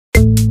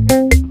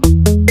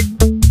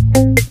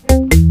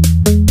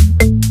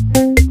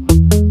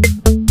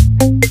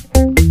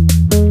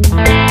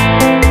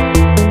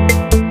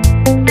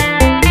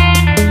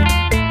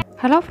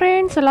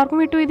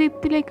എല്ലാവർക്കും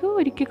വീട്ടുവൈദ്യത്തിലേക്ക്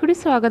ഒരിക്കൽ കൂടി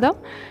സ്വാഗതം.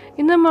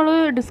 ഇന്ന് നമ്മൾ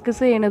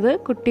ഡിസ്കസ് ചെയ്യുന്നത്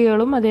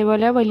കുട്ടികളും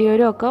അതേപോലെ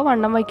വലിയവരും ഒക്കെ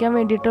വണ്ണം വയ്ക്കാൻ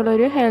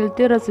വേണ്ടിയിട്ടുള്ളൊരു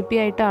ഹെൽത്തി റെസിപ്പി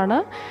ആയിട്ടാണ്.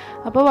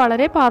 അപ്പോൾ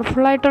വളരെ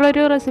പവർഫുൾ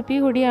ആയിട്ടുള്ളൊരു റെസിപ്പി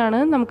കൂടിയാണ്.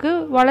 നമുക്ക്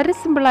വളരെ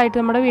സിമ്പിളായിട്ട്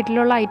നമ്മുടെ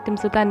വീട്ടിലുള്ള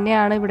ഐറ്റംസ്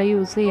തന്നെയാണ് ഇവിടെ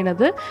യൂസ്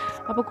ചെയ്യുന്നത്.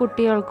 അപ്പോൾ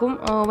കുട്ടികൾക്കും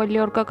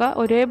വലിയവർക്കൊക്കെ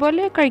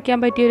ഒരേപോലെ കഴിക്കാൻ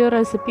പറ്റിയൊരു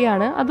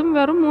റെസിപ്പിയാണ്. അതും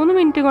വെറും 3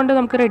 മിനിറ്റ് കൊണ്ട്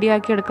നമുക്ക്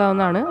റെഡിയാക്കി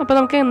എടുക്കാവുന്നതാണ്. അപ്പോൾ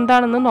നമുക്ക്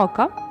എന്താണെന്ന്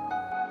നോക്കാം.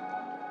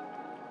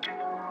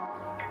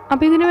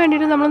 അപ്പോൾ ഇതിന്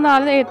വേണ്ടിയിട്ട് നമ്മൾ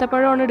 4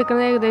 ഏത്തപ്പഴമാണ്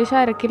എടുക്കുന്നത്. ഏകദേശം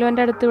 1/2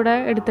 കിലോൻ്റെ അടുത്ത് ഇവിടെ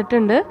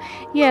എടുത്തിട്ടുണ്ട്.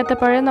 ഈ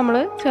ഏത്തപ്പഴം നമ്മൾ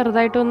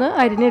ചെറുതായിട്ടൊന്ന്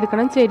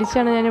അരിഞ്ഞെടുക്കണം.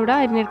 ചെരിച്ചാണ് ഞാനിവിടെ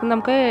അരിഞ്ഞെടുക്കുന്നത്.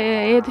 നമുക്ക്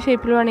ഏത്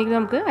ഷേപ്പിൽ വേണമെങ്കിലും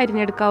നമുക്ക്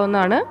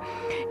അരിഞ്ഞെടുക്കാവുന്നതാണ്.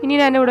 ഇനി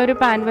ഞാനിവിടെ ഒരു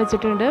പാൻ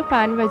വെച്ചിട്ടുണ്ട്.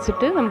 പാൻ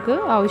വെച്ചിട്ട് നമുക്ക്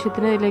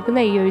ആവശ്യത്തിന് ഇതിലേക്ക്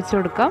നെയ്യ് ഒഴിച്ച്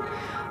കൊടുക്കാം.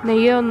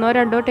 നെയ്യ്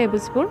 1-2 ടേബിൾ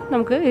സ്പൂൺ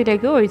നമുക്ക്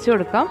ഇതിലേക്ക് ഒഴിച്ചു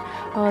കൊടുക്കാം.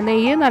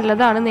 നെയ്യ്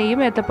നല്ലതാണ്. നെയ്യും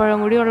ഏത്തപ്പഴം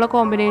കൂടിയുള്ള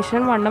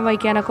കോമ്പിനേഷൻ വണ്ണം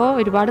വയ്ക്കാനൊക്കെ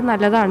ഒരുപാട്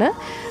നല്ലതാണ്.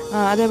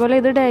 അതേപോലെ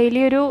ഇത് ഡെയിലി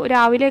ഒരു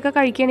രാവിലെയൊക്കെ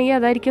കഴിക്കുകയാണെങ്കിൽ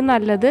അതായിരിക്കും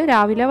നല്ലത്.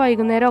 രാവിലെ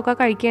വൈകുന്നേരമൊക്കെ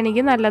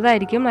കഴിക്കുകയാണെങ്കിൽ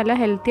നല്ലതായിരിക്കും. നല്ല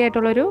ഹെൽത്തി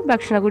ആയിട്ടുള്ളൊരു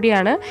ഭക്ഷണം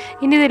കൂടിയാണ്.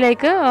 ഇനി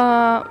ഇതിലേക്ക്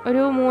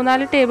ഒരു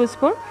 3-4 ടേബിൾ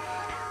സ്പൂൺ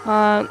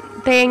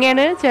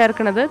തേങ്ങയാണ്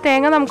ചേർക്കുന്നത്.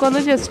 തേങ്ങ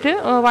നമുക്കൊന്ന് ജസ്റ്റ്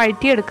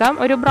വഴറ്റിയെടുക്കാം.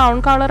 ഒരു ബ്രൗൺ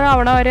കളർ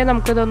ആവണ വരെ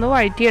നമുക്കിതൊന്ന്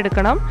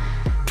വഴറ്റിയെടുക്കണം.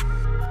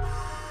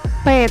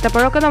 അപ്പോൾ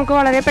ഏത്തപ്പഴമൊക്കെ നമുക്ക്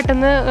വളരെ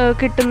പെട്ടെന്ന്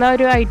കിട്ടുന്ന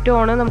ഒരു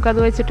ഐറ്റമാണ്. നമുക്കത്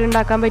വെച്ചിട്ട്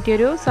ഉണ്ടാക്കാൻ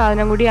പറ്റിയൊരു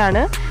സാധനം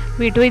കൂടിയാണ്.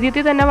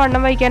 വീട്ടുവൈദ്യത്തിൽ തന്നെ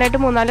വണ്ണം വയ്ക്കാനായിട്ട്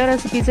 3-4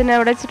 റെസിപ്പീസ് ഞാൻ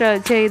അവിടെ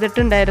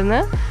ചെയ്തിട്ടുണ്ടായിരുന്നു.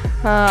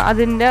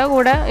 അതിൻ്റെ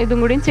കൂടെ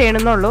ഇതും കൂടിയും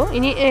ചെയ്യണമെന്നുള്ളൂ.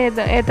 ഇനി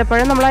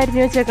ഏത്തപ്പഴം നമ്മൾ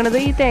അരിഞ്ഞു വെച്ചേക്കുന്നത്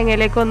ഈ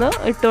തേങ്ങയിലേക്കൊന്ന്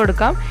ഇട്ട്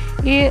കൊടുക്കാം.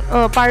 ഈ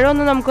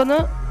പഴമൊന്ന് നമുക്കൊന്ന്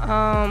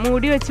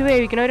മൂടി വെച്ച്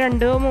വേവിക്കണം.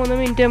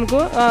 2-3 മിനിറ്റ്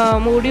നമുക്ക്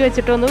മൂടി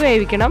വെച്ചിട്ടൊന്ന്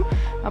വേവിക്കണം.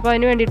 അപ്പോൾ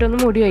അതിന് വേണ്ടിയിട്ടൊന്ന്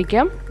മൂടി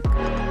വയ്ക്കാം.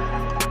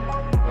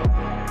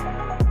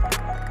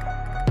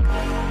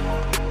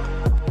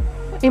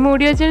 ഈ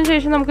മൂടി വെച്ചതിന്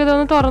ശേഷം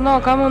നമുക്കിതൊന്ന് തുറന്ന്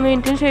നോക്കാം. 3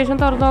 മിനിറ്റിന് ശേഷം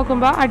തുറന്ന്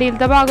നോക്കുമ്പോൾ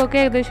അടിയിലത്തെ ഭാഗമൊക്കെ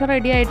ഏകദേശം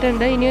റെഡി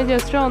ആയിട്ടുണ്ട്. ഇനി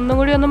ജസ്റ്റ് ഒന്നും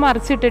കൂടി ഒന്ന്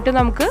മറിച്ചിട്ടിട്ട്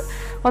നമുക്ക്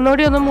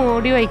ഒന്നുകൂടി ഒന്ന്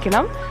മൂടി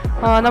വയ്ക്കണം.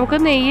 നമുക്ക്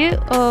നെയ്യ്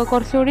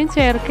കുറച്ചുകൂടി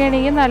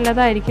ചേർക്കുകയാണെങ്കിൽ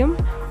നല്ലതായിരിക്കും.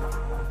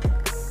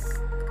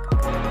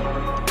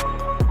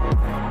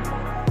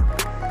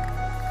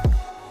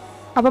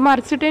 അപ്പോൾ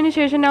മറിച്ചിട്ടതിന്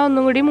ശേഷം ഞാൻ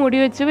ഒന്നും കൂടി മൂടി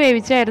വെച്ച്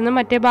വേവിച്ചായിരുന്നു,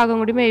 മറ്റേ ഭാഗം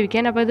കൂടി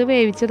വേവിക്കാൻ. അപ്പോൾ ഇത്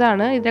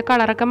വേവിച്ചതാണ്. ഇതിൻ്റെ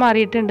കളറൊക്കെ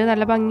മാറിയിട്ടുണ്ട്,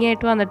 നല്ല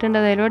ഭംഗിയായിട്ട് വന്നിട്ടുണ്ട്.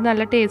 അതേപോലെ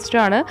നല്ല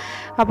ടേസ്റ്റുമാണ്.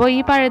 അപ്പോൾ ഈ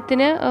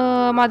പഴത്തിന്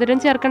മധുരം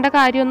ചേർക്കേണ്ട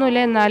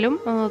കാര്യമൊന്നുമില്ല. എന്നാലും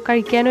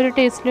കഴിക്കാനൊരു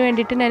ടേസ്റ്റിന്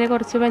വേണ്ടിയിട്ട് ഞാൻ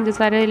കുറച്ച്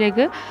പഞ്ചസാര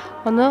ഇതിലേക്ക്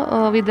ഒന്ന്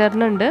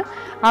വിതറുന്നുണ്ട്.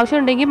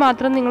 ആവശ്യമുണ്ടെങ്കിൽ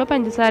മാത്രം നിങ്ങൾ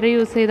പഞ്ചസാര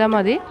യൂസ് ചെയ്താൽ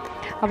മതി.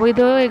 അപ്പോൾ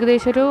ഇത്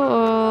ഏകദേശം ഒരു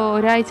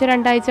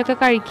 1-2 ആഴ്ചയൊക്കെ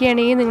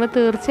കഴിക്കുകയാണെങ്കിൽ നിങ്ങൾ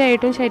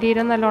തീർച്ചയായിട്ടും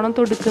ശരീരം നല്ലോണം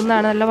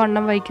തുടുക്കുന്നതാണ്, നല്ല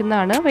വണ്ണം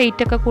വയ്ക്കുന്നതാണ്,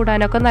 വെയിറ്റൊക്കെ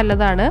കൂടാനൊക്കെ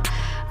നല്ലതാണ്.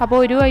 അപ്പോൾ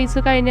 1 വയസ്സ്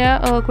കഴിഞ്ഞ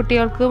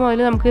കുട്ടികൾക്ക്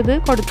മുതൽ നമുക്കിത്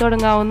കൊടുത്തു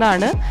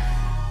തുടങ്ങാവുന്നതാണ്.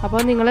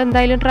 അപ്പോൾ നിങ്ങൾ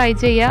എന്തായാലും ട്രൈ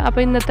ചെയ്യുക.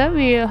 അപ്പോൾ ഇന്നത്തെ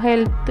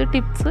ഹെൽത്ത്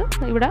ടിപ്സ്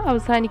ഇവിടെ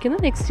അവസാനിക്കുന്നു.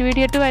 നെക്സ്റ്റ്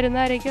വീഡിയോ ആയിട്ട്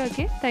വരുന്നവരേക്കും.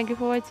 Okay, thank you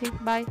for watching.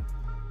 By.